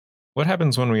What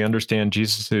happens when we understand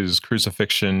Jesus'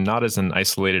 crucifixion not as an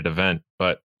isolated event,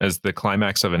 but as the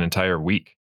climax of an entire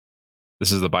week? This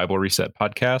is the Bible Reset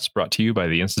podcast brought to you by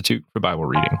the Institute for Bible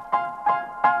Reading.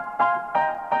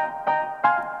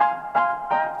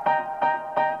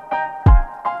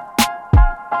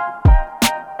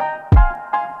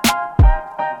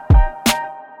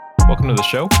 Welcome to the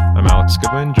show. I'm Alex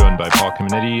Goodwin, joined by Paul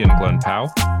Caminiti and Glenn Powell.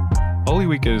 Holy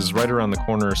Week is right around the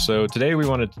corner, so today we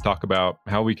wanted to talk about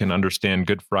how we can understand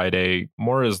Good Friday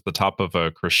more as the top of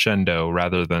a crescendo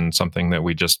rather than something that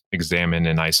we just examine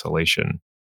in isolation.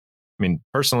 I mean,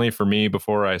 personally, for me,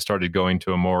 before I started going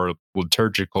to a more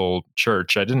liturgical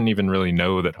church, I didn't even really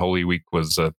know that Holy Week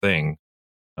was a thing.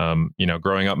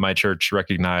 Growing up, my church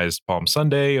recognized Palm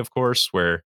Sunday, of course,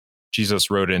 where Jesus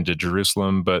rode into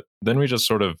Jerusalem, but then we just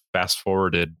sort of fast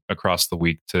forwarded across the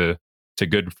week to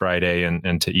Good Friday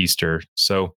and to Easter.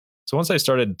 So once I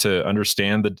started to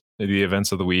understand the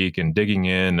events of the week and digging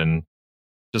in and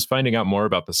just finding out more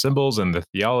about the symbols and the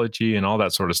theology and all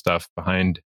that sort of stuff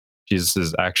behind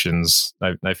Jesus's actions,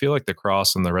 I feel like the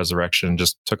cross and the resurrection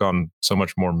just took on so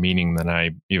much more meaning than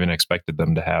I even expected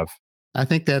them to have. I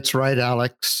think that's right,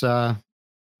 Alex.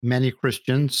 Many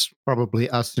Christians, probably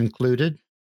us included,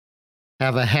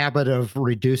 have a habit of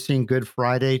reducing Good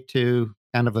Friday to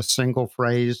kind of a single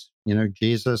phrase.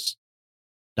 Jesus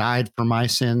died for my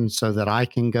sins so that I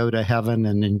can go to heaven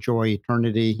and enjoy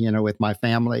eternity, with my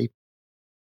family.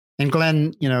 And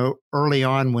Glenn, early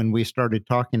on when we started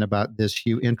talking about this,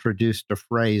 you introduced a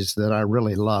phrase that I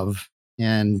really love.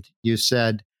 And you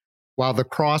said, while the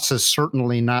cross is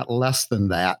certainly not less than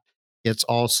that, it's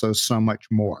also so much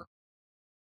more.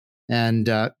 And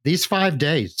these 5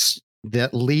 days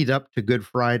that lead up to Good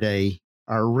Friday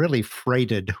are really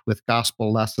freighted with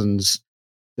gospel lessons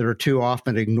that are too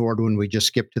often ignored when we just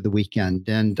skip to the weekend.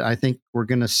 And I think we're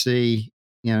going to see,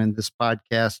 in this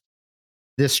podcast,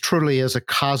 this truly is a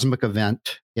cosmic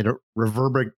event. It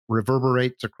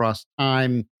reverberates across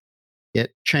time.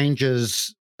 It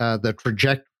changes the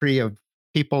trajectory of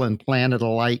people and planet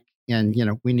alike. And,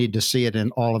 we need to see it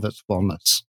in all of its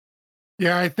fullness.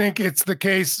 Yeah, I think it's the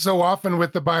case so often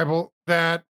with the Bible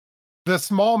that the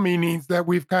small meanings that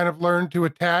we've kind of learned to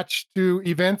attach to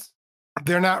events,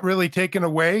 they're not really taken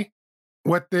away.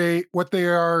 What they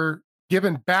are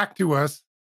given back to us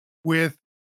with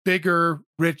bigger,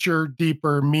 richer,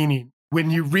 deeper meaning. When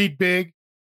you read big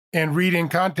and read in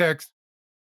context,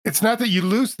 it's not that you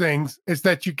lose things, it's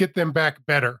that you get them back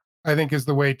better, I think is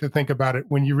the way to think about it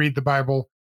when you read the Bible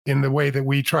in the way that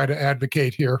we try to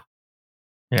advocate here.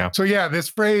 Yeah. So yeah, this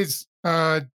phrase,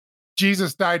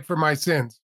 Jesus died for my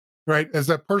sins, right? As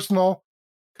a personal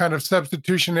kind of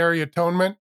substitutionary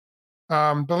atonement.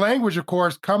 The language, of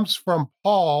course, comes from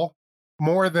Paul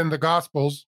more than the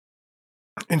Gospels.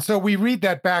 And so we read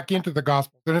that back into the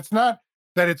Gospels. And it's not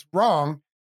that it's wrong,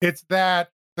 it's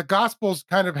that the Gospels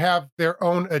kind of have their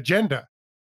own agenda.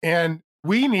 And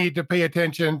we need to pay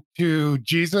attention to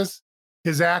Jesus,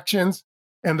 his actions,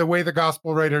 and the way the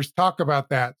Gospel writers talk about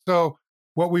that. So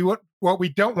what we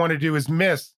don't want to do is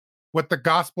miss what the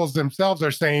Gospels themselves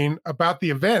are saying about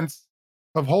the events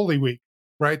of Holy Week,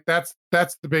 right? That's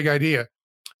the big idea.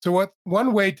 So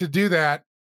one way to do that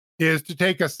is to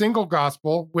take a single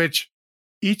gospel, which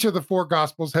each of the 4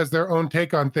 gospels has their own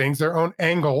take on things, their own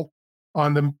angle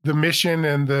on the mission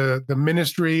and the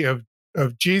ministry of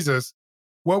Jesus.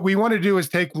 What we want to do is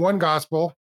take one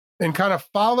gospel and kind of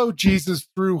follow Jesus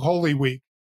through Holy Week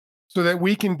so that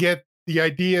we can get the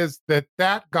ideas that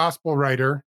gospel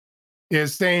writer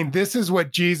is saying, this is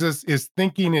what Jesus is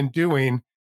thinking and doing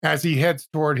as he heads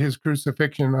toward his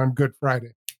crucifixion on Good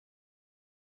Friday.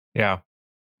 Yeah.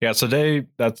 So today,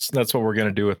 that's what we're going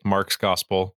to do with Mark's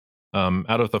gospel.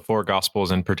 Out of the 4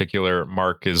 gospels in particular,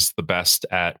 Mark is the best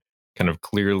at kind of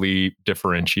clearly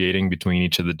differentiating between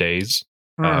each of the days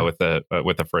with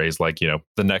a phrase like,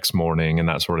 the next morning and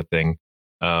that sort of thing.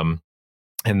 And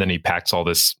then he packs all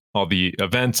the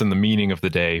events and the meaning of the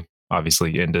day,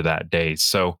 obviously, into that day.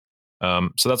 So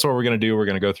that's what we're going to do. We're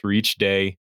going to go through each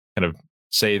day, kind of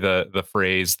say the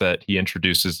phrase that he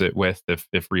introduces it with, if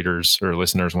readers or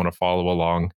listeners want to follow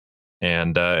along,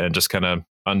 and just kind of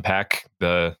unpack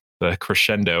the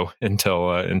crescendo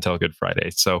until Good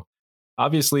Friday. So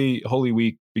obviously, Holy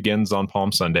Week begins on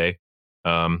Palm Sunday,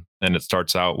 and it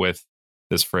starts out with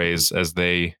this phrase as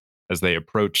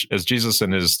Jesus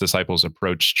and his disciples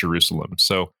approach Jerusalem.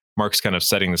 So Mark's kind of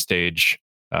setting the stage.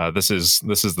 This is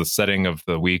the setting of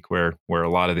the week where a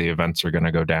lot of the events are going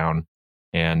to go down,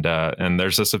 and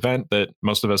there's this event that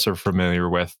most of us are familiar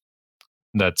with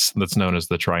that's known as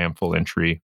the triumphal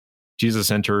entry.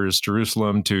 Jesus enters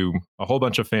Jerusalem to a whole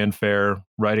bunch of fanfare,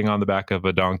 riding on the back of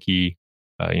a donkey,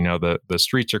 The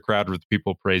streets are crowded with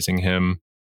people praising him.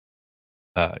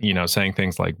 Saying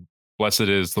things like, "Blessed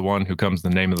is the one who comes in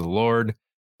the name of the Lord."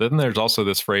 Then there's also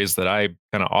this phrase that I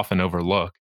kind of often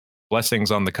overlook: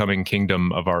 "Blessings on the coming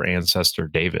kingdom of our ancestor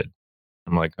David."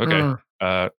 I'm like, okay,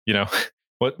 Mm.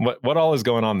 what all is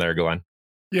going on there, Glenn?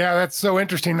 Yeah, that's so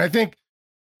interesting. I think,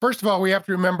 first of all, we have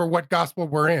to remember what gospel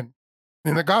we're in.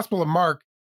 In the Gospel of Mark,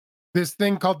 this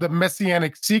thing called the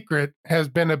Messianic secret has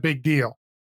been a big deal.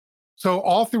 So,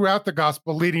 all throughout the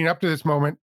gospel leading up to this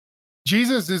moment,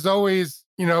 Jesus is always,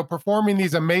 performing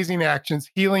these amazing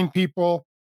actions, healing people,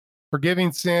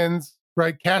 forgiving sins,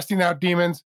 right? Casting out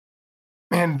demons.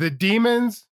 And the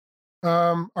demons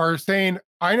are saying,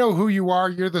 I know who you are.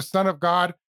 You're the Son of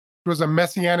God. It was a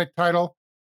messianic title.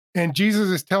 And Jesus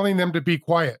is telling them to be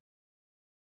quiet.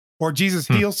 Or Jesus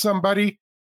Hmm. heals somebody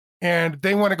and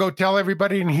they want to go tell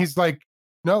everybody. And he's like,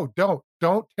 no, don't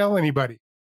tell anybody.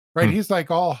 Right. Hmm. He's like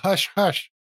all hush,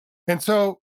 hush. And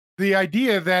so the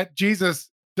idea that Jesus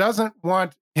doesn't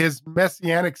want his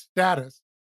messianic status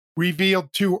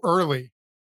revealed too early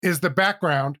is the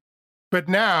background. But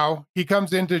now he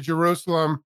comes into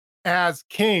Jerusalem as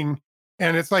king,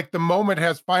 and it's like the moment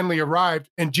has finally arrived,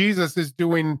 and Jesus is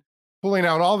pulling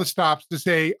out all the stops to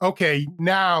say, okay,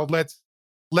 now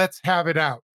let's have it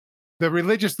out. The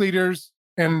religious leaders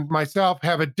and myself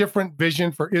have a different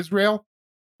vision for Israel.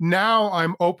 Now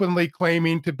I'm openly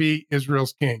claiming to be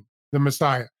Israel's king, the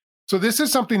Messiah. So this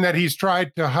is something that he's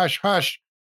tried to hush hush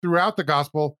throughout the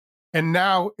gospel, and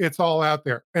now it's all out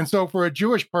there. And so for a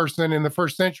Jewish person in the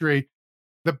first century,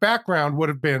 the background would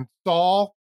have been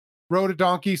Saul rode a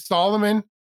donkey, Solomon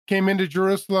came into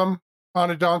Jerusalem on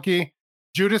a donkey,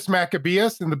 Judas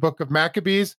Maccabeus in the book of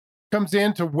Maccabees comes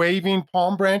into waving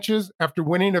palm branches after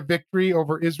winning a victory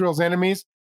over Israel's enemies.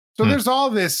 So there's all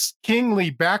this kingly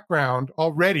background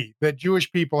already that Jewish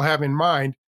people have in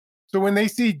mind. So when they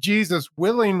see Jesus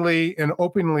willingly and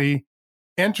openly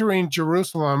entering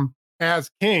Jerusalem as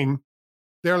king,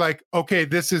 they're like, okay,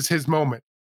 this is his moment.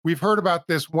 We've heard about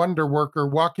this wonder worker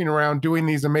walking around doing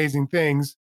these amazing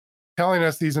things, telling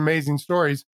us these amazing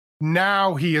stories.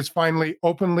 Now he is finally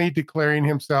openly declaring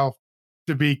himself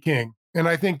to be king. And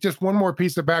I think just one more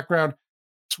piece of background.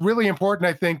 It's really important,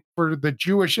 I think, for the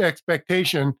Jewish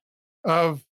expectation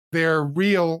of their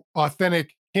real,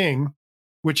 authentic king,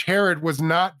 which Herod was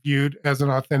not viewed as an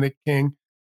authentic king.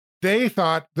 They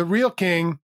thought the real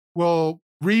king will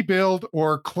rebuild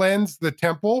or cleanse the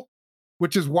temple,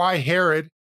 which is why Herod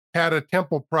had a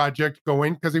temple project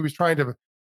going, because he was trying to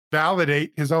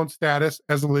validate his own status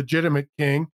as a legitimate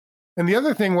king. And the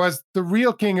other thing was the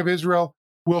real king of Israel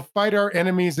will fight our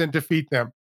enemies and defeat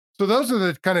them. So those are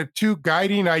the kind of two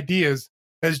guiding ideas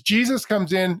as Jesus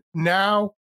comes in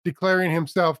now declaring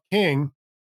himself king.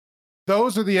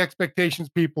 Those are the expectations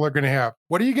people are going to have.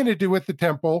 What are you going to do with the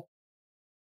temple?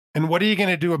 And what are you going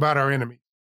to do about our enemies?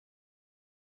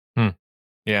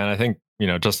 Yeah, and I think,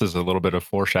 just as a little bit of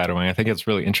foreshadowing, I think it's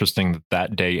really interesting that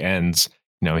that day ends.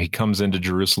 He comes into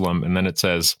Jerusalem, and then it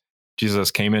says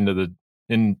Jesus came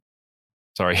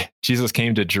Jesus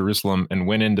came to Jerusalem and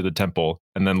went into the temple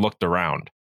and then looked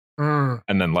around Mm,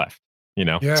 and then left. So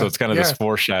yeah, it's kind of this yes,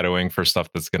 foreshadowing for stuff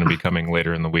that's going to be coming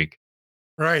later in the week.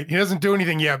 right. He doesn't do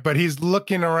anything yet, but he's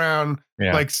looking around,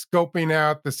 Yeah. like scoping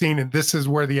out the scene, and this is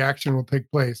where the action will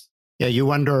take place. Yeah, you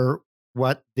wonder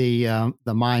what the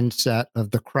mindset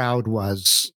of the crowd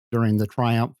was during the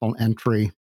triumphal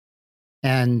entry,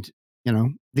 and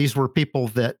these were people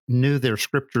that knew their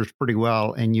scriptures pretty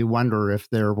well, and you wonder if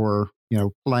there were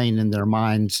playing in their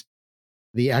minds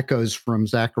the echoes from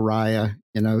Zechariah.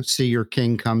 See, your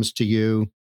king comes to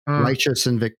you, Mm, righteous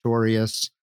and victorious,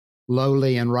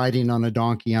 lowly and riding on a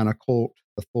donkey, on a colt,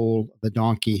 the foal of the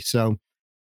donkey. So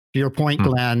to your point, Hmm.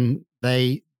 Glenn,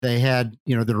 they had,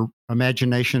 their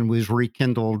imagination was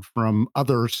rekindled from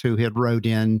others who had rode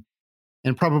in,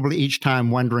 and probably each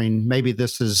time wondering, maybe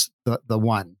this is the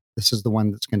one. This is the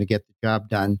one that's going to get the job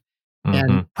done. And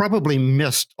Mhm. probably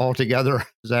missed altogether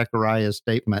Zechariah's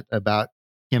statement about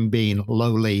him being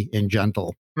lowly and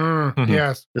gentle. Mhm.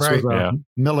 yes, This was right, a Yeah.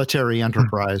 military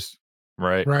enterprise.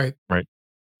 Right. right. Right.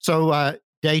 So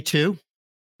day two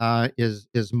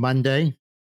is Monday,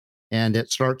 and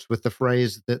it starts with the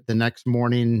phrase that the next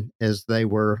morning as they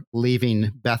were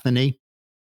leaving Bethany.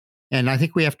 And I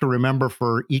think we have to remember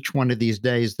for each one of these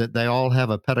days that they all have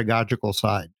a pedagogical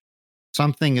side.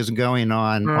 Something is going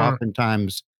on Mm,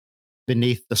 oftentimes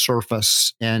beneath the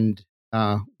surface, and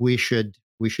we should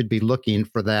be looking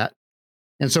for that.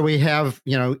 And so we have,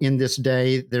 in this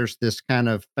day, there's this kind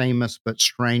of famous but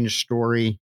strange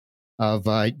story of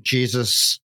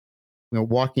Jesus,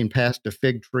 walking past a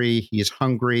fig tree. He's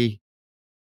hungry.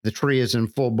 The tree is in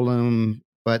full bloom.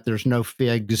 but there's no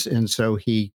figs. And so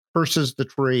he curses the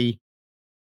tree.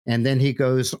 And then he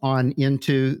goes on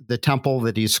into the temple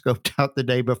that he scoped out the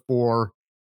day before.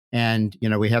 And,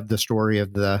 we have the story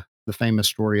of the famous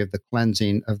story of the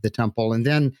cleansing of the temple. And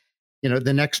then,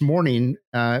 the next morning,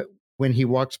 when he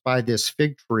walks by this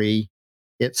fig tree,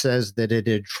 it says that it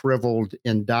had shriveled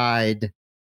and died.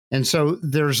 And so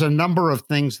there's a number of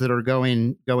things that are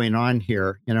going on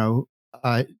here,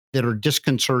 that are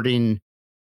disconcerting,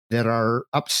 that are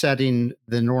upsetting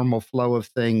the normal flow of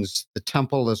things. The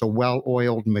temple is a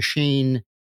well-oiled machine,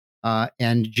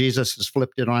 and Jesus has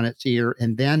flipped it on its ear.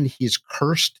 And then he's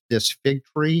cursed this fig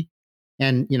tree.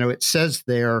 And, it says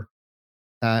there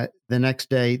the next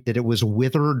day that it was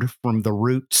withered from the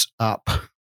roots up.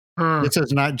 This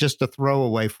is not just a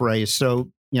throwaway phrase.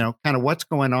 So, kind of what's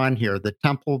going on here? The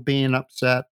temple being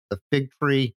upset, the fig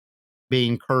tree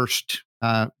being cursed.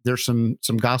 There's some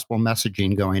gospel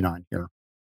messaging going on here.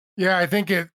 Yeah, I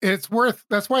think that's why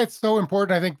it's so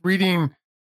important. I think reading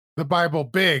the Bible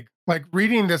big, like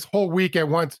reading this whole week at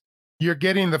once, you're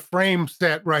getting the frame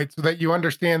set right so that you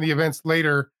understand the events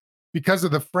later because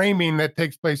of the framing that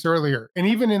takes place earlier. And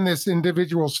even in this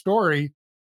individual story,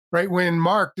 right, when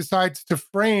Mark decides to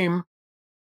frame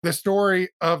the story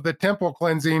of the temple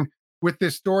cleansing with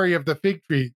this story of the fig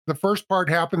tree, the first part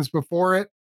happens before it,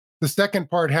 the second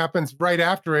part happens right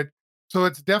after it. So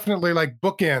it's definitely like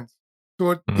bookends.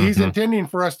 So he's intending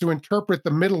for us to interpret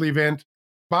the middle event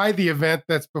by the event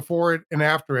that's before it and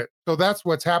after it. So that's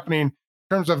what's happening in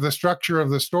terms of the structure of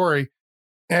the story.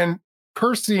 And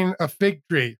cursing a fig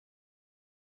tree.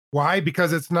 Why?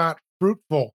 Because it's not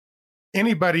fruitful.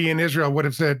 Anybody in Israel would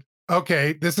have said,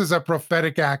 okay, this is a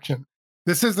prophetic action.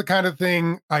 This is the kind of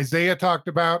thing Isaiah talked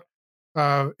about,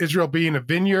 Israel being a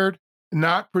vineyard,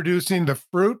 not producing the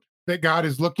fruit that God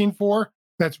is looking for.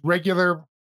 That's regular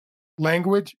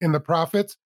language in the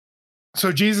prophets.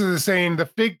 So Jesus is saying the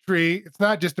fig tree, it's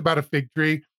not just about a fig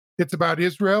tree. It's about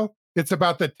Israel. It's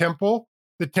about the temple.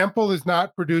 The temple is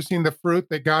not producing the fruit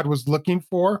that God was looking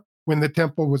for when the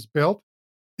temple was built.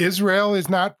 Israel is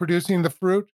not producing the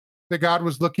fruit that God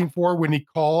was looking for when he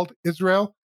called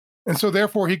Israel. And so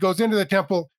therefore he goes into the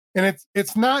temple, and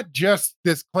it's not just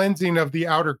this cleansing of the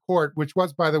outer court, which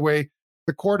was, by the way,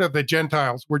 the court of the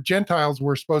Gentiles, where Gentiles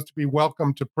were supposed to be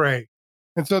welcome to pray.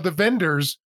 And so the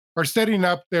vendors are setting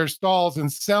up their stalls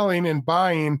and selling and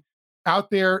buying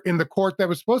out there in the court that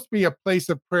was supposed to be a place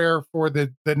of prayer for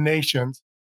the nations.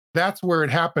 That's where it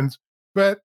happens.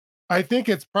 But I think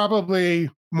it's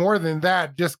probably more than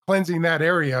that, just cleansing that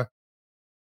area.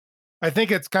 I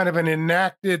think it's kind of an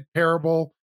enacted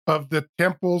parable of the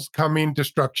temple's coming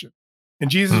destruction. And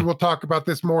Jesus will talk about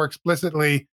this more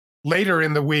explicitly later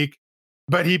in the week,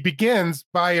 but he begins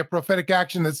by a prophetic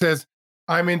action that says,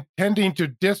 I'm intending to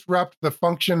disrupt the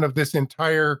function of this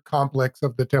entire complex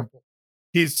of the temple.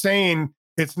 He's saying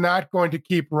it's not going to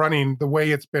keep running the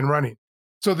way it's been running.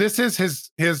 So this is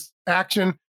his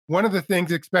action. One of the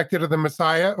things expected of the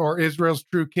Messiah, or Israel's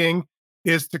true king,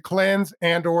 is to cleanse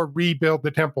and or rebuild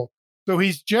the temple. So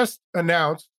he's just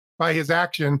announced by his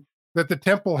action that the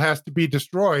temple has to be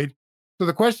destroyed. So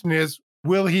the question is,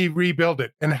 will he rebuild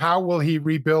it? And how will he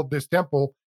rebuild this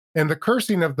temple? And the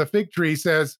cursing of the fig tree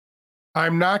says,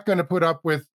 I'm not going to put up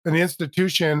with an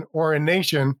institution or a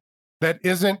nation that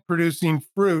isn't producing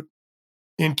fruit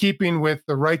in keeping with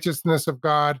the righteousness of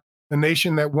God, a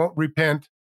nation that won't repent.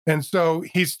 And so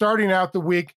he's starting out the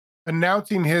week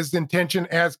announcing his intention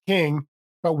as king,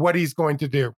 but what he's going to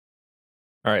do.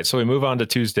 All right, so we move on to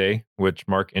Tuesday, which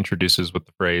Mark introduces with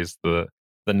the phrase the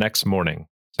next morning.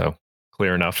 So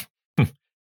clear enough.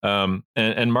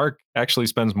 And Mark actually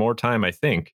spends more time, I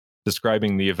think,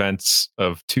 describing the events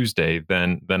of Tuesday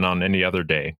than on any other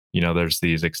day. There's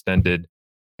these extended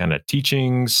kind of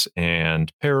teachings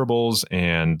and parables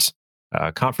and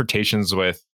confrontations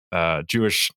with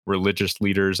Jewish religious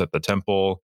leaders at the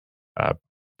temple,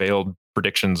 veiled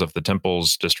predictions of the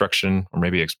temple's destruction, or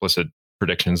maybe explicit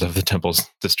predictions of the temple's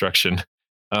destruction.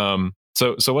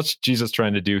 So what's Jesus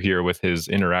trying to do here with his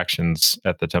interactions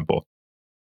at the temple?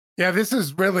 Yeah, this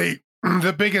is really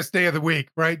the biggest day of the week,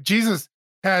 right? Jesus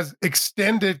has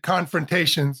extended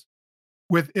confrontations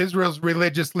with Israel's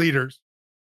religious leaders.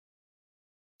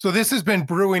 So this has been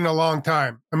brewing a long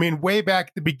time. I mean, way back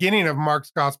at the beginning of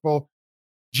Mark's gospel,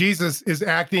 Jesus is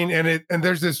acting, and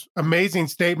there's this amazing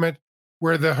statement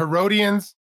where the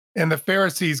Herodians and the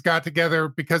Pharisees got together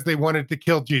because they wanted to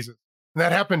kill Jesus. And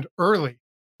that happened early.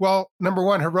 Well, number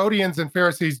one, Herodians and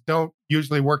Pharisees don't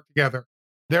usually work together.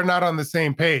 They're not on the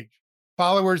same page.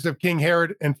 Followers of King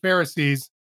Herod and Pharisees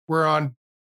were on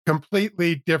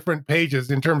completely different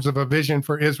pages in terms of a vision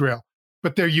for Israel,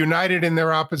 but they're united in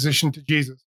their opposition to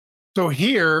Jesus. So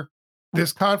here,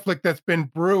 this conflict that's been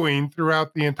brewing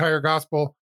throughout the entire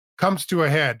gospel comes to a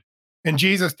head. And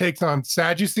Jesus takes on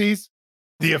Sadducees,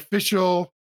 the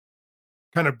official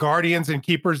kind of guardians and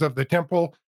keepers of the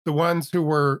temple, the ones who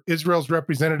were Israel's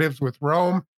representatives with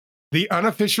Rome, the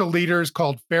unofficial leaders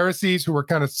called Pharisees, who were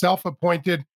kind of self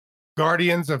appointed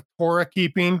guardians of Torah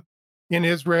keeping in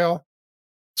Israel,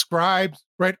 scribes,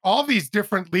 right? All these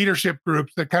different leadership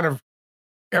groups that kind of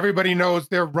everybody knows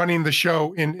they're running the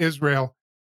show in Israel.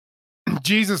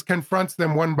 Jesus confronts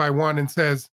them one by one and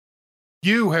says,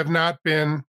 "You have not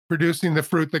been producing the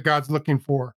fruit that God's looking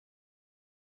for."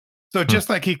 So just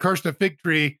like he cursed a fig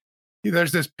tree,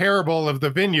 there's this parable of the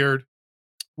vineyard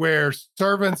where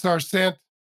servants are sent,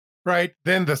 right?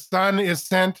 Then the son is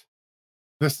sent,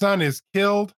 the son is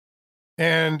killed,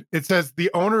 and it says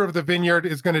the owner of the vineyard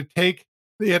is going to take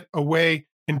it away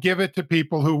and give it to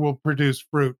people who will produce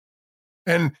fruit.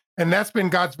 And that's been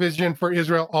God's vision for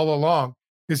Israel all along,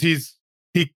 because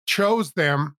he chose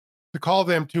them to call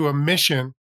them to a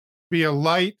mission, be a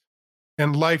light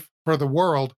and life for the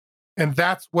world. And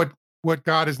that's what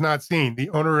God is not seeing, the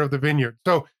owner of the vineyard.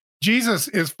 So Jesus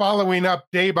is following up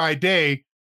day by day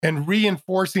and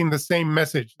reinforcing the same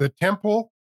message. The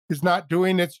temple is not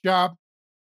doing its job.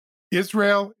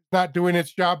 Israel is not doing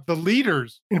its job. The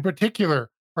leaders in particular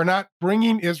are not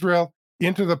bringing Israel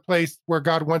into the place where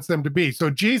God wants them to be. So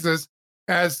Jesus,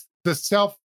 as the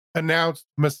self-announced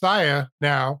Messiah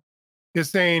now, is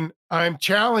saying, I'm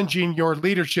challenging your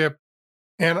leadership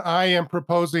and I am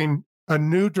proposing a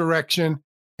new direction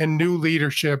and new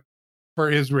leadership for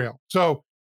Israel. So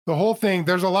the whole thing,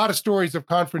 there's a lot of stories of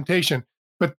confrontation,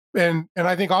 but and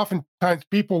I think oftentimes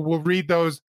people will read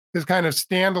those as kind of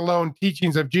standalone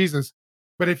teachings of Jesus.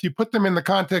 But if you put them in the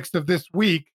context of this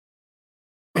week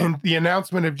and the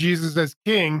announcement of Jesus as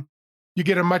king, you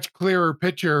get a much clearer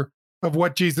picture of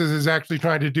what Jesus is actually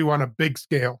trying to do on a big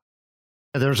scale.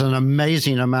 There's an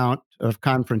amazing amount of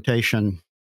confrontation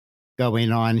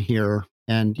going on here.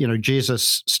 And,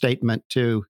 Jesus' statement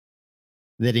too,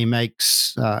 that he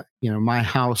makes, my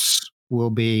house will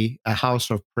be a house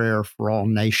of prayer for all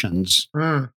nations.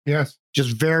 Yes.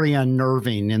 Just very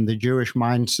unnerving in the Jewish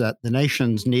mindset. The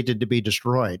nations needed to be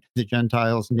destroyed. The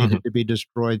Gentiles needed to be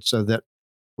destroyed so that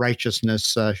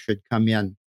righteousness should come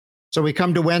in. So we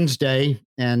come to Wednesday,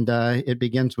 and it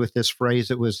begins with this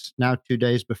phrase. It was now 2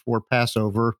 days before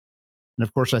Passover. And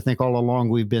of course, I think all along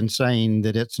we've been saying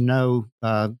that it's not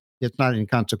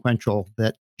inconsequential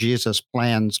that Jesus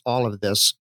plans all of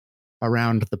this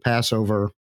around the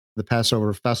Passover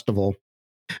festival.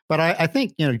 But I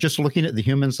think, just looking at the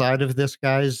human side of this,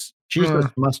 guys, Jesus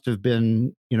must have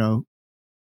been,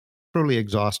 truly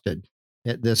exhausted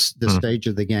at this stage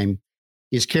of the game.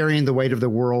 He's carrying the weight of the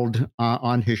world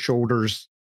on his shoulders.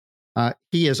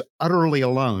 He is utterly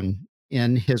alone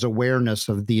in his awareness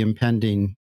of the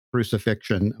impending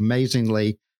crucifixion.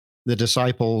 Amazingly, the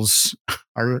disciples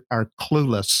are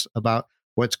clueless about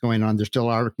what's going on. They're still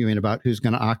arguing about who's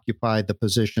going to occupy the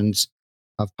positions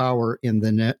of power in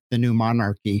the new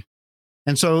monarchy.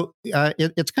 And so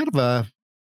it's kind of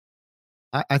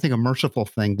I think, a merciful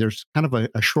thing. There's kind of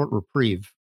a short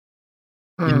reprieve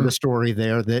in the story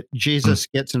there, that Jesus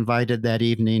gets invited that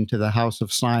evening to the house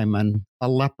of Simon, a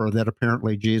leper that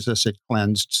apparently Jesus had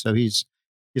cleansed. So he's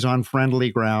on friendly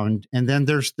ground. And then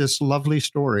there's this lovely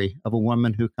story of a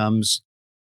woman who comes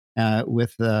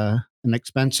with an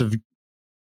expensive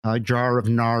jar of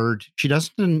nard. She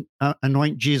doesn't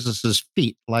anoint Jesus's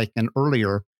feet like an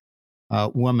earlier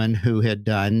woman who had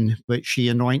done, but she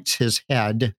anoints his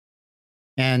head.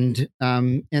 And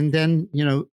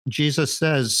then, Jesus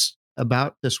says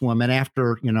about this woman,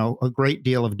 after, a great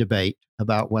deal of debate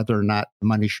about whether or not the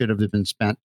money should have been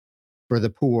spent for the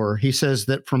poor, he says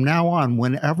that from now on,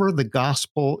 whenever the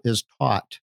gospel is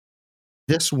taught,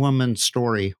 this woman's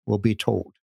story will be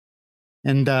told.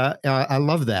 And I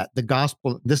love that. The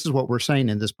gospel, this is what we're saying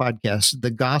in this podcast,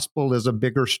 the gospel is a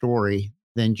bigger story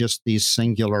than just these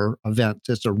singular events.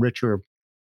 It's a richer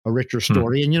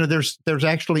story. And, there's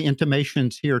actually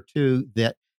intimations here too,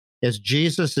 that as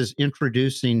Jesus is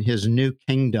introducing his new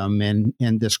kingdom and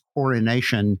this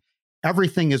coronation,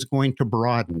 everything is going to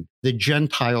broaden. The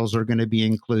Gentiles are going to be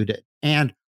included,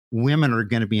 and women are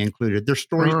going to be included. Their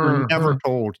stories were never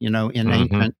told, in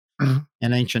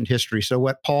ancient history. So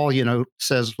what Paul,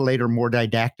 says later more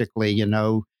didactically,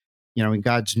 in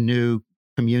God's new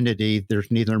community,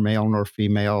 there's neither male nor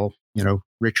female,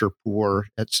 rich or poor,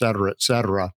 et cetera, et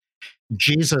cetera.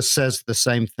 Jesus says the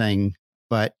same thing,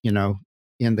 but,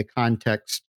 in the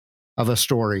context of a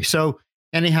story. So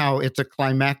anyhow, it's a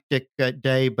climactic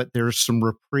day, but there's some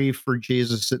reprieve for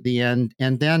Jesus at the end.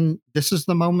 And then this is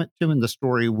the moment too in the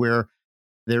story where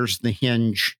there's the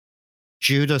hinge.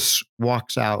 Judas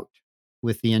walks out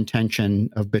with the intention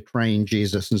of betraying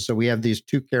Jesus. And so we have these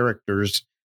two characters,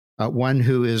 one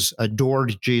who has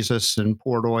adored Jesus and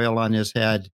poured oil on his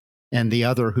head, and the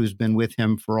other who's been with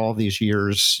him for all these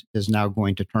years is now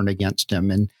going to turn against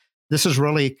him. And this is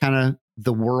really kind of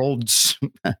the world's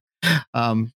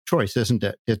choice, isn't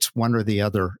it? It's one or the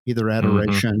other, either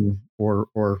adoration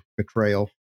or betrayal.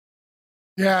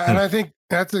 Yeah, and I think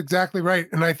that's exactly right.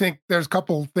 And I think there's a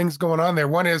couple things going on there.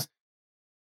 One is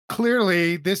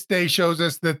clearly this day shows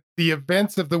us that the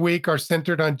events of the week are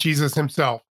centered on Jesus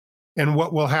himself and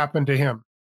what will happen to him.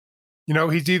 You know,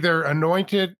 he's either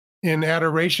anointed in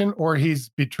adoration or he's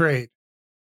betrayed.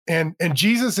 And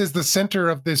Jesus is the center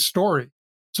of this story.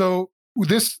 So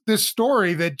this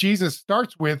story that Jesus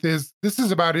starts with is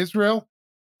about Israel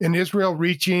and Israel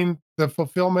reaching the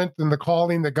fulfillment and the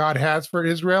calling that God has for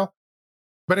Israel.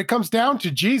 But it comes down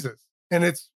to Jesus. And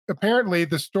it's apparently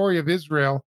the story of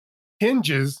Israel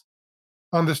hinges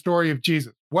on the story of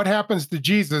Jesus. What happens to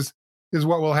Jesus is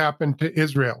what will happen to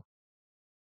Israel.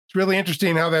 It's really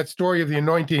interesting how that story of the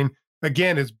anointing,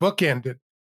 again, is bookended.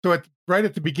 So right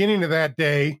at the beginning of that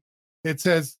day, it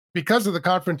says, because of the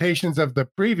confrontations of the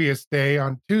previous day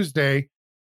on Tuesday,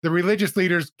 the religious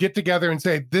leaders get together and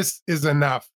say, this is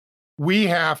enough. We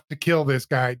have to kill this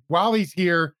guy. While he's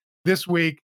here this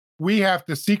week, we have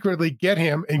to secretly get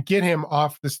him and get him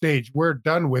off the stage. We're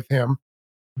done with him.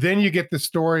 Then you get the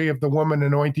story of the woman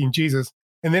anointing Jesus.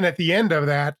 And then at the end of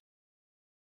that,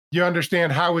 you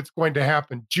understand how it's going to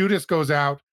happen. Judas goes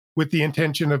out with the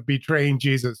intention of betraying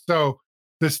Jesus. So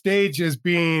the stage is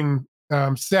being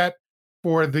set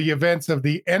for the events of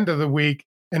the end of the week.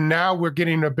 And now we're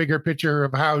getting a bigger picture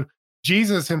of how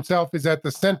Jesus himself is at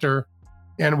the center,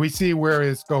 and we see where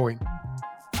it's going.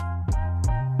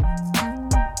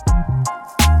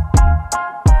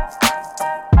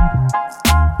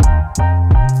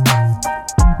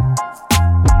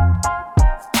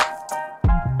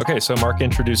 Okay, so Mark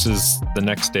introduces the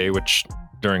next day, which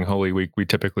during Holy Week we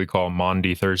typically call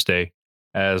Maundy Thursday,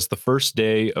 as the first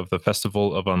day of the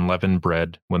festival of unleavened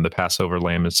bread when the Passover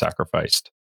lamb is sacrificed.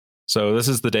 So this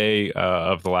is the day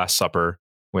of the Last Supper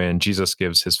when Jesus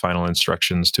gives his final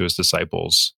instructions to his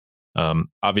disciples.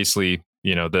 Obviously,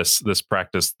 you know, this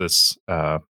practice, this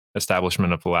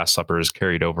establishment of the Last Supper is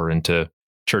carried over into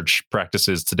church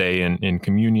practices today in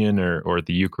communion or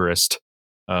the Eucharist.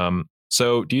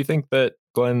 So do you think that,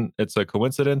 Glenn, it's a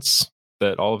coincidence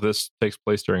that all of this takes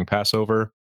place during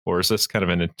Passover? Or is this kind of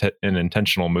an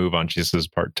intentional move on Jesus'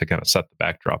 part to kind of set the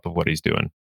backdrop of what he's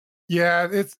doing? Yeah,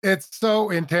 it's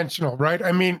so intentional, right?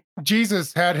 I mean,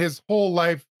 Jesus had his whole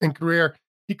life and career.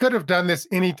 He could have done this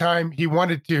anytime he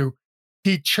wanted to.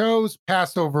 He chose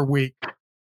Passover week,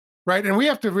 right? And we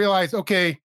have to realize,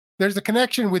 okay, there's a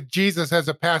connection with Jesus as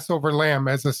a Passover lamb,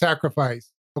 as a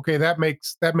sacrifice. Okay, that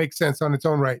makes sense on its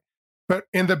own right. But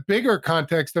in the bigger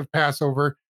context of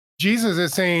Passover, Jesus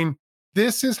is saying,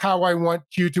 this is how I want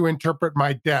you to interpret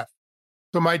my death.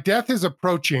 So my death is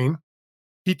approaching.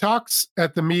 He talks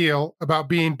at the meal about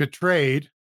being betrayed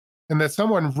and that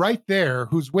someone right there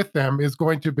who's with them is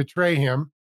going to betray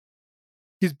him.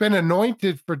 He's been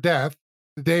anointed for death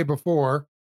the day before.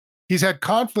 He's had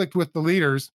conflict with the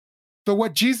leaders. So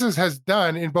what Jesus has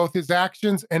done in both his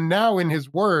actions and now in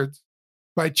his words,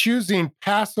 by choosing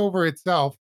Passover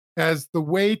itself as the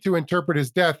way to interpret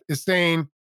his death, is saying,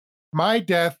 my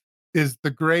death is the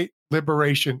great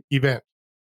liberation event.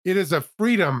 It is a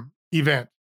freedom event.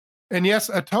 And yes,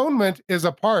 atonement is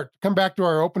a part. Come back to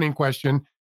our opening question.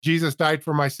 Jesus died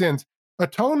for my sins.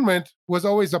 Atonement was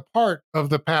always a part of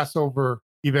the Passover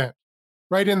event,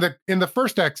 right? In the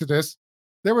first Exodus,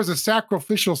 there was a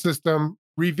sacrificial system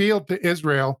revealed to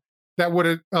Israel that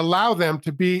would allow them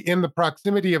to be in the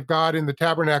proximity of God in the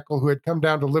tabernacle who had come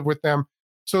down to live with them.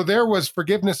 So there was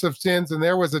forgiveness of sins and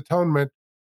there was atonement.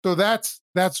 So that's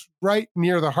right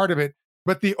near the heart of it.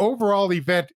 But the overall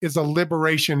event is a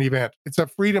liberation event. It's a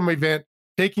freedom event,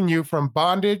 taking you from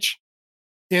bondage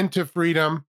into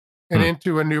freedom and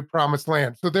into a new promised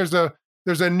land. So there's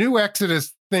a new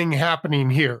Exodus thing happening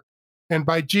here. And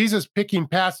by Jesus picking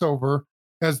Passover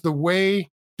as the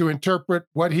way to interpret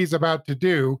what he's about to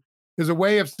do is a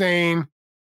way of saying,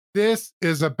 this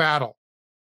is a battle.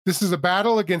 This is a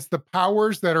battle against the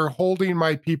powers that are holding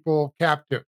my people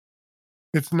captive.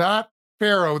 It's not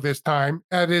Pharaoh this time.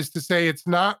 That is to say, it's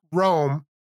not Rome.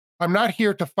 I'm not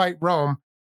here to fight Rome.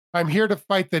 I'm here to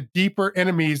fight the deeper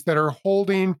enemies that are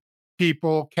holding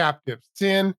people captive,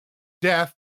 sin,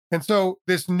 death. And so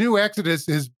this new Exodus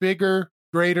is bigger,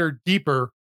 greater,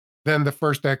 deeper than the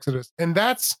first Exodus. And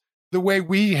that's the way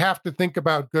we have to think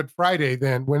about Good Friday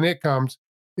then when it comes,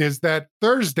 is that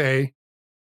Thursday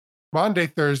Maundy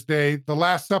Thursday, the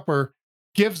Last Supper,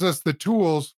 gives us the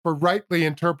tools for rightly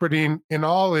interpreting in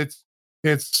all its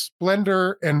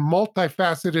splendor and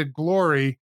multifaceted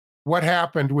glory what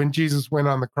happened when Jesus went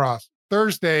on the cross.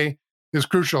 Thursday is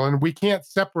crucial, and we can't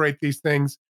separate these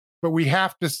things, but we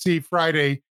have to see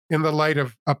Friday in the light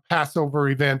of a Passover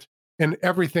event and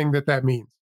everything that means.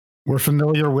 We're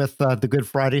familiar with the Good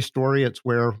Friday story. It's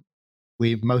where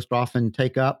we most often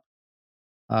take up.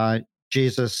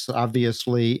 Jesus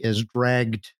obviously is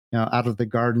dragged out of the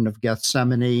Garden of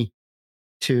Gethsemane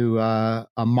to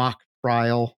a mock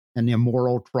trial, an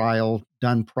immoral trial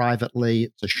done privately.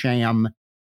 It's a sham.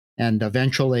 And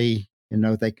eventually,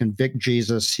 they convict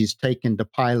Jesus. He's taken to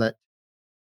Pilate.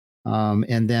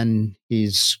 And then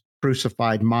he's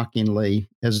crucified mockingly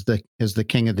as the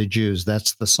King of the Jews.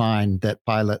 That's the sign that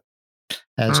Pilate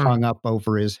has hung up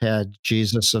over his head,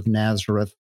 Jesus of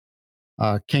Nazareth,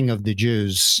 King of the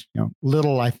Jews.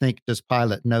 Little, I think, does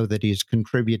Pilate know that he's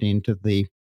contributing to the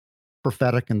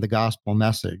prophetic and the gospel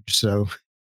message. So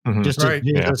just as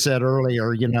Jesus said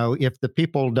earlier, if the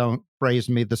people don't praise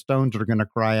me, the stones are going to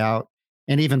cry out.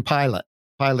 And even Pilate's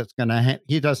going to,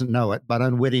 he doesn't know it, but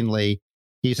unwittingly,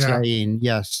 he's saying,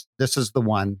 yes, this is the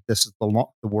one. This is the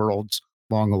world's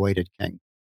long-awaited king.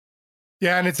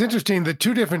 Yeah, and it's interesting, the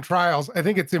two different trials, I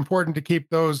think it's important to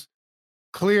keep those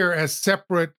clear as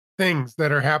separate things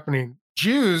that are happening.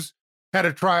 Jews had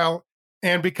a trial,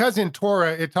 and because in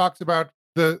Torah it talks about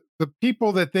the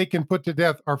people that they can put to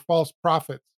death are false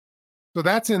prophets. So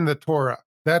that's in the Torah.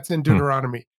 That's in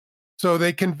Deuteronomy. So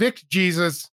they convict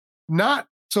Jesus not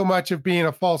so much of being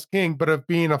a false king, but of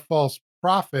being a false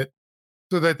prophet,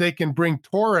 so that they can bring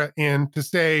Torah in to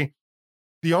say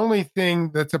the only thing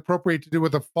that's appropriate to do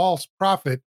with a false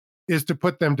prophet is to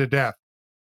put them to death.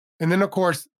 And then, of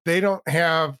course, they don't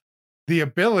have the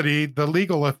ability, the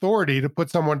legal authority to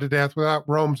put someone to death without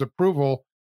Rome's approval.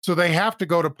 So they have to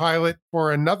go to Pilate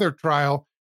for another trial,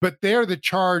 but there the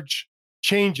charge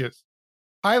changes.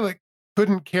 Pilate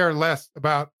couldn't care less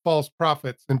about false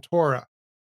prophets and Torah.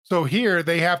 So here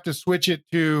they have to switch it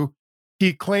to,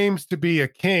 he claims to be a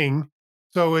king.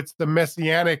 So it's the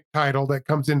messianic title that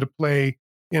comes into play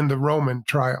in the Roman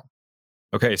trial.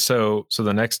 Okay, so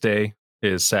the next day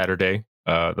is Saturday,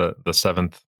 the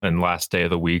seventh and last day of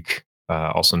the week,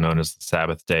 also known as the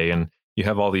Sabbath day, and you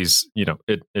have all these.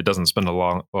 It doesn't spend a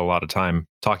lot of time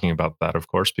talking about that, of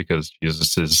course, because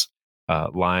Jesus is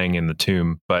lying in the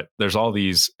tomb. But there's all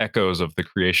these echoes of the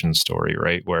creation story,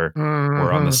 right? Where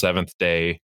on the seventh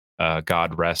day,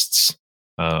 God rests,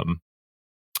 and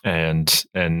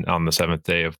on the seventh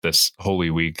day of this Holy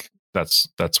Week,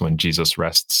 that's when Jesus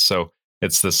rests. So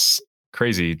it's this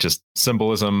crazy just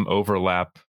symbolism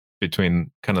overlap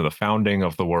between kind of the founding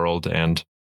of the world and,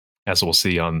 as we'll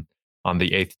see on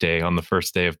the eighth day, on the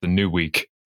first day of the new week,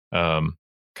 kind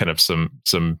of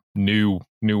some new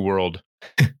world,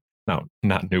 no,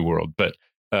 not new world, but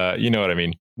you know what I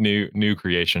mean, new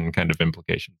creation kind of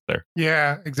implications there.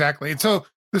 Yeah, exactly. And so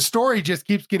the story just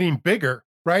keeps getting bigger,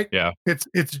 right? Yeah,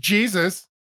 it's Jesus,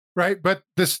 right? But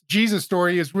this Jesus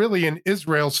story is really an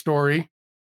Israel story.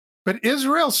 But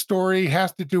Israel's story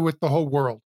has to do with the whole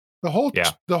world. The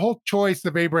whole choice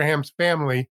of Abraham's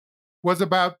family was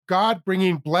about God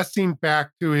bringing blessing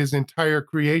back to his entire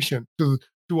creation, to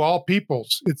all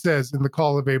peoples, it says in the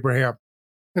call of Abraham.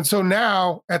 And so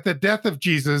now, at the death of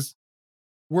Jesus,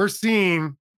 we're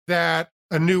seeing that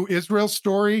a new Israel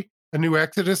story, a new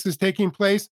Exodus is taking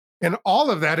place. And all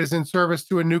of that is in service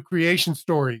to a new creation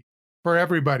story for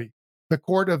everybody. The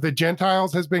court of the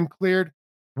Gentiles has been cleared.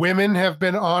 Women have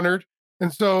been honored.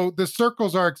 And so the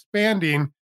circles are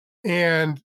expanding,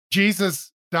 and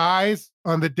Jesus dies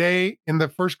on the day in the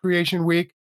first creation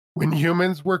week when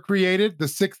humans were created, the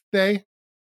sixth day.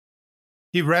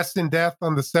 He rests in death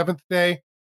on the seventh day.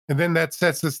 And then that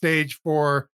sets the stage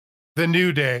for the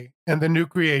new day and the new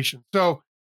creation. So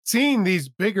seeing these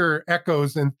bigger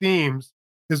echoes and themes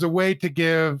is a way to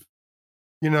give,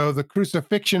 the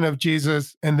crucifixion of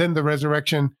Jesus and then the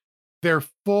resurrection their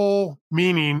full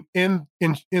meaning in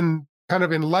kind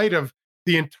of in light of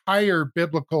the entire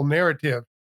biblical narrative.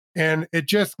 And it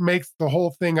just makes the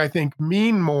whole thing, I think,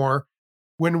 mean more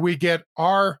when we get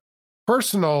our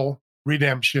personal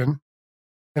redemption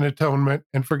and atonement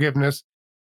and forgiveness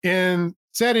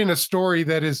set in a story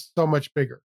that is so much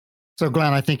bigger. So,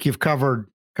 Glenn, I think you've covered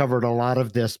a lot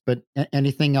of this, but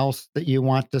anything else that you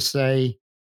want to say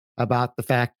about the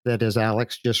fact that, as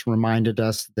Alex just reminded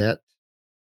us, that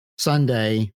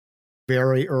Sunday,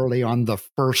 very early on the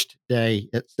first day,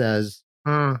 it says,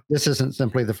 this isn't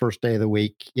simply the first day of the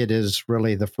week. It is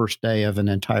really the first day of an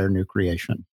entire new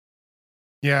creation.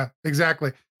 Yeah,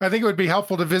 exactly. I think it would be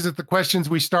helpful to visit the questions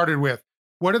we started with.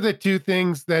 what are the two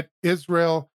things that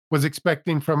Israel was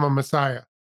expecting from a Messiah?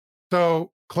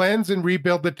 So cleanse and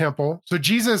rebuild the temple. So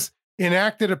Jesus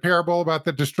enacted a parable about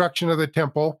the destruction of the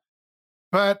temple,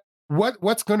 but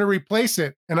what's going to replace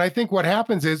it? And I think what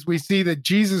happens is we see that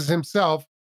Jesus himself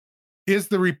is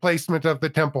the replacement of the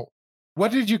temple.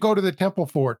 What did you go to the temple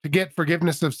for? To get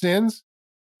forgiveness of sins,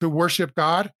 to worship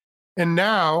God? And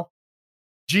now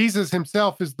Jesus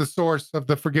himself is the source of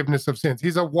the forgiveness of sins.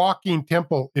 He's a walking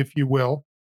temple, if you will.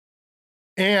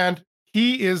 And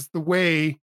he is the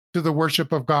way to the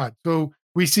worship of God. So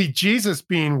we see Jesus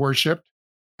being worshiped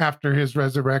after his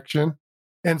resurrection.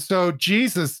 And so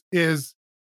Jesus is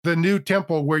the new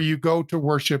temple where you go to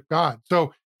worship God.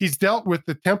 So he's dealt with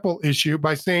the temple issue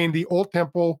by saying the old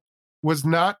temple was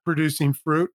not producing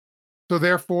fruit. So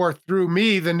therefore, through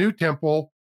me, the new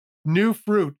temple, new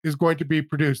fruit is going to be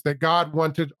produced that God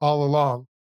wanted all along.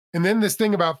 And then this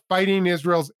thing about fighting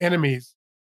Israel's enemies,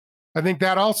 I think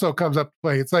that also comes up to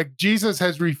play. It's like Jesus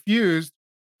has refused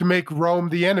to make Rome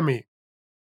the enemy.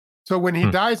 So when he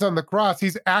dies on the cross,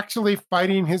 he's actually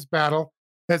fighting his battle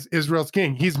as Israel's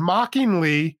king. He's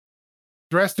mockingly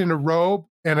dressed in a robe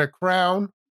and a crown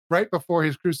right before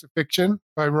his crucifixion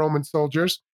by Roman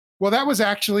soldiers. Well, that was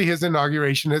actually his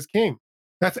inauguration as king.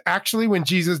 That's actually when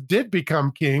Jesus did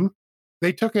become king.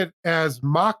 They took it as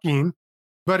mocking,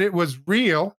 but it was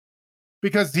real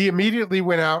because he immediately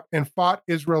went out and fought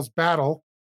Israel's battle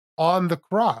on the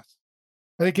cross.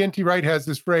 I think N.T. Wright has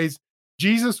this phrase,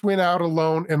 Jesus went out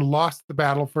alone and lost the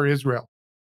battle for Israel,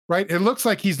 right? It looks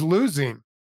like he's losing,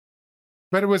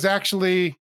 but it was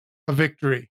actually a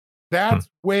victory. That's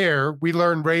where we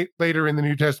learn later in the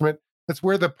New Testament, that's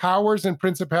where the powers and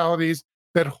principalities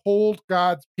that hold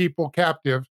God's people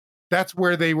captive, that's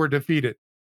where they were defeated.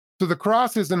 So the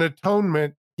cross is an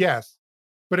atonement, yes,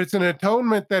 but it's an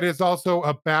atonement that is also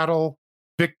a battle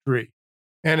victory.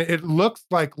 And it looks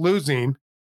like losing.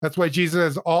 That's why Jesus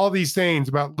has all these sayings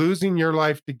about losing your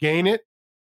life to gain it,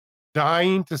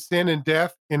 dying to sin and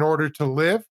death in order to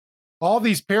live. All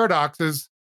these paradoxes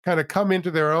kind of come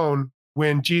into their own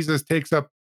when Jesus takes up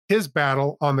his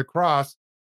battle on the cross.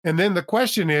 And then the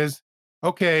question is,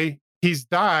 okay, he's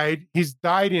died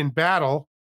in battle.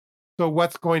 So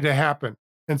what's going to happen?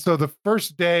 And so the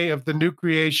first day of the new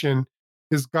creation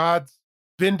is God's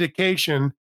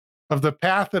vindication of the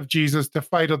path of Jesus to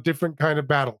fight a different kind of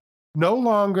battle. No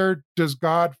longer does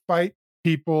God fight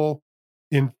people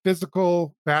in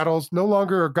physical battles. No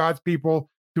longer are God's people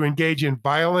to engage in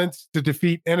violence to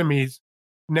defeat enemies.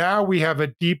 Now we have a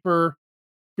deeper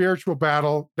spiritual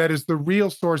battle that is the real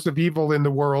source of evil in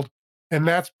the world. And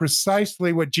that's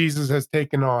precisely what Jesus has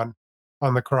taken on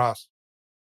the cross.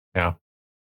 Yeah.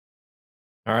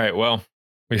 All right. Well,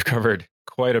 we've covered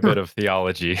quite a bit of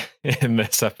theology in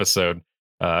this episode.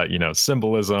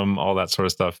 Symbolism, all that sort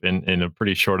of stuff in a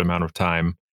pretty short amount of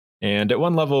time. And at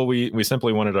one level, we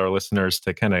simply wanted our listeners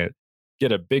to kind of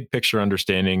get a big picture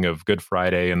understanding of Good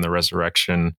Friday and the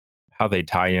resurrection, how they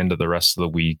tie into the rest of the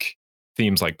week,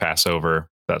 themes like Passover,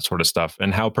 that sort of stuff,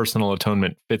 and how personal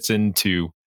atonement fits into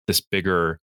this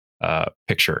bigger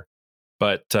picture.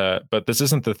 But this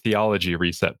isn't the Theology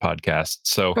Reset podcast.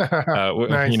 So,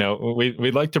 Nice.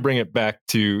 we'd like to bring it back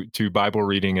to Bible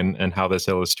reading and how this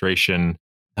illustration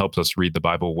helps us read the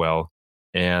Bible well.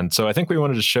 And so I think we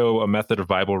wanted to show a method of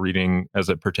Bible reading as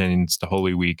it pertains to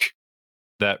Holy Week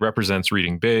that represents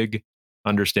reading big,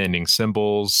 understanding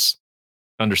symbols,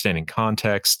 understanding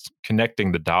context,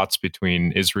 connecting the dots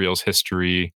between Israel's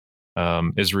history,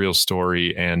 Israel's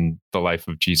story, and the life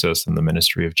of Jesus and the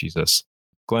ministry of Jesus.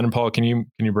 Glenn and Paul, can you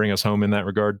bring us home in that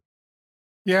regard?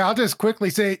 Yeah, I'll just quickly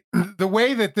say the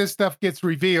way that this stuff gets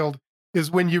revealed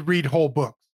is when you read whole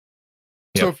books.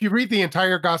 So if you read the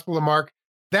entire Gospel of Mark,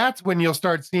 that's when you'll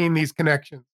start seeing these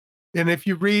connections. And if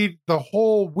you read the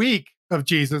whole week of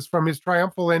Jesus from his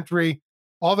triumphal entry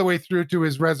all the way through to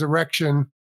his resurrection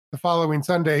the following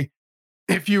Sunday,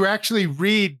 if you actually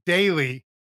read daily,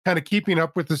 kind of keeping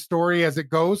up with the story as it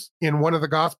goes in one of the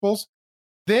Gospels,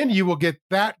 then you will get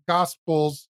that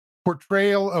Gospel's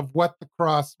portrayal of what the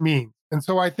cross means. And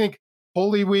so I think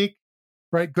Holy Week,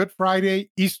 right, Good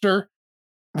Friday, Easter,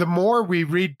 the more we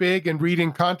read big and read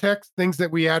in context, things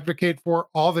that we advocate for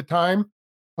all the time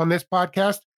on this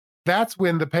podcast, that's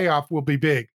when the payoff will be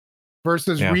big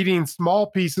versus reading small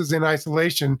pieces in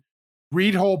isolation.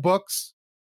 Read whole books,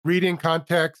 read in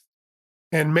context,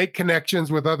 and make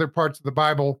connections with other parts of the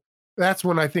Bible. That's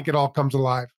when I think it all comes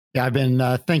alive. Yeah, I've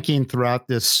been thinking throughout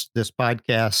this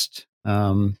podcast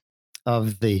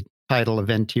of the title of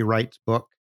N.T. Wright's book,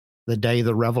 The Day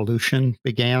the Revolution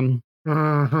Began.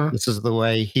 Mm-hmm. This is the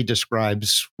way he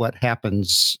describes what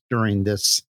happens during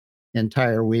this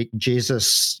entire week.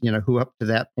 Jesus, who up to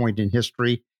that point in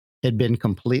history had been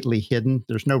completely hidden.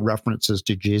 There's no references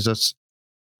to Jesus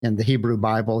in the Hebrew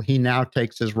Bible. He now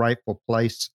takes his rightful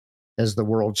place as the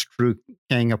world's true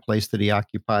king, a place that he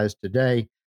occupies today.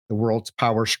 The world's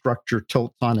power structure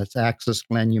tilts on its axis.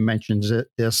 Glenn, you mentioned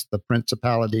this, the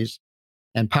principalities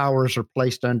and powers are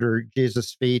placed under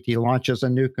Jesus' feet. He launches a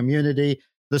new community.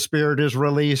 The Spirit is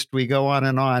released. We go on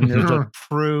and on. There's a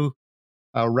true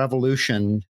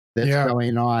revolution that's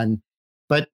going on.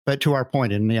 But to our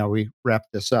point, and we wrap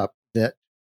this up, that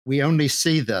we only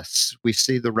see this. We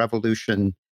see the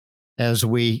revolution as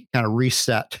we kind of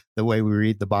reset the way we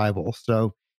read the Bible.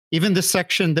 So even the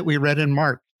section that we read in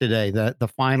Mark today, the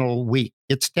final week,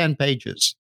 it's 10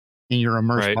 pages in your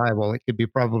immersed Bible. It could be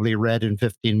probably read in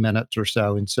 15 minutes or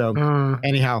so. And so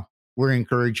anyhow, we're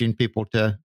encouraging people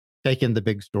to take in the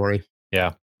big story.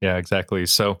 Yeah, exactly.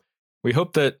 So we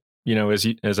hope that,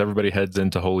 as everybody heads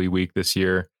into Holy Week this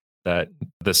year, that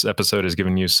this episode has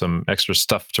given you some extra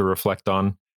stuff to reflect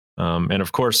on. And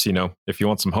of course, if you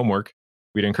want some homework,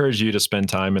 we'd encourage you to spend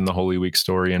time in the Holy Week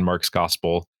story in Mark's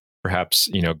Gospel. Perhaps,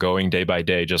 going day by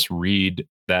day, just read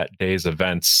that day's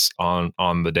events on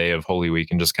the day of Holy Week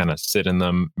and just kind of sit in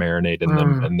them, marinate in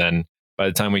them. And then by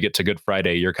the time we get to Good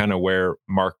Friday, you're kind of where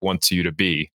Mark wants you to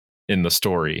be in the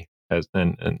story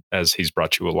as he's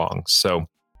brought you along. So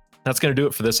that's going to do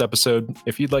it for this episode.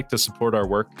 If you'd like to support our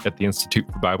work at the Institute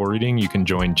for Bible Reading, you can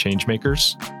join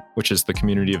Changemakers, which is the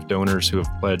community of donors who have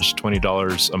pledged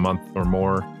 $20 a month or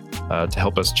more to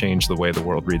help us change the way the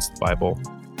world reads the Bible.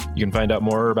 You can find out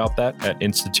more about that at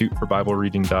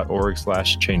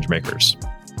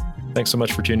instituteforbiblereading.org/changemakers. Thanks so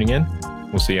much for tuning in.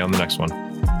 We'll see you on the next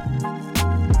one.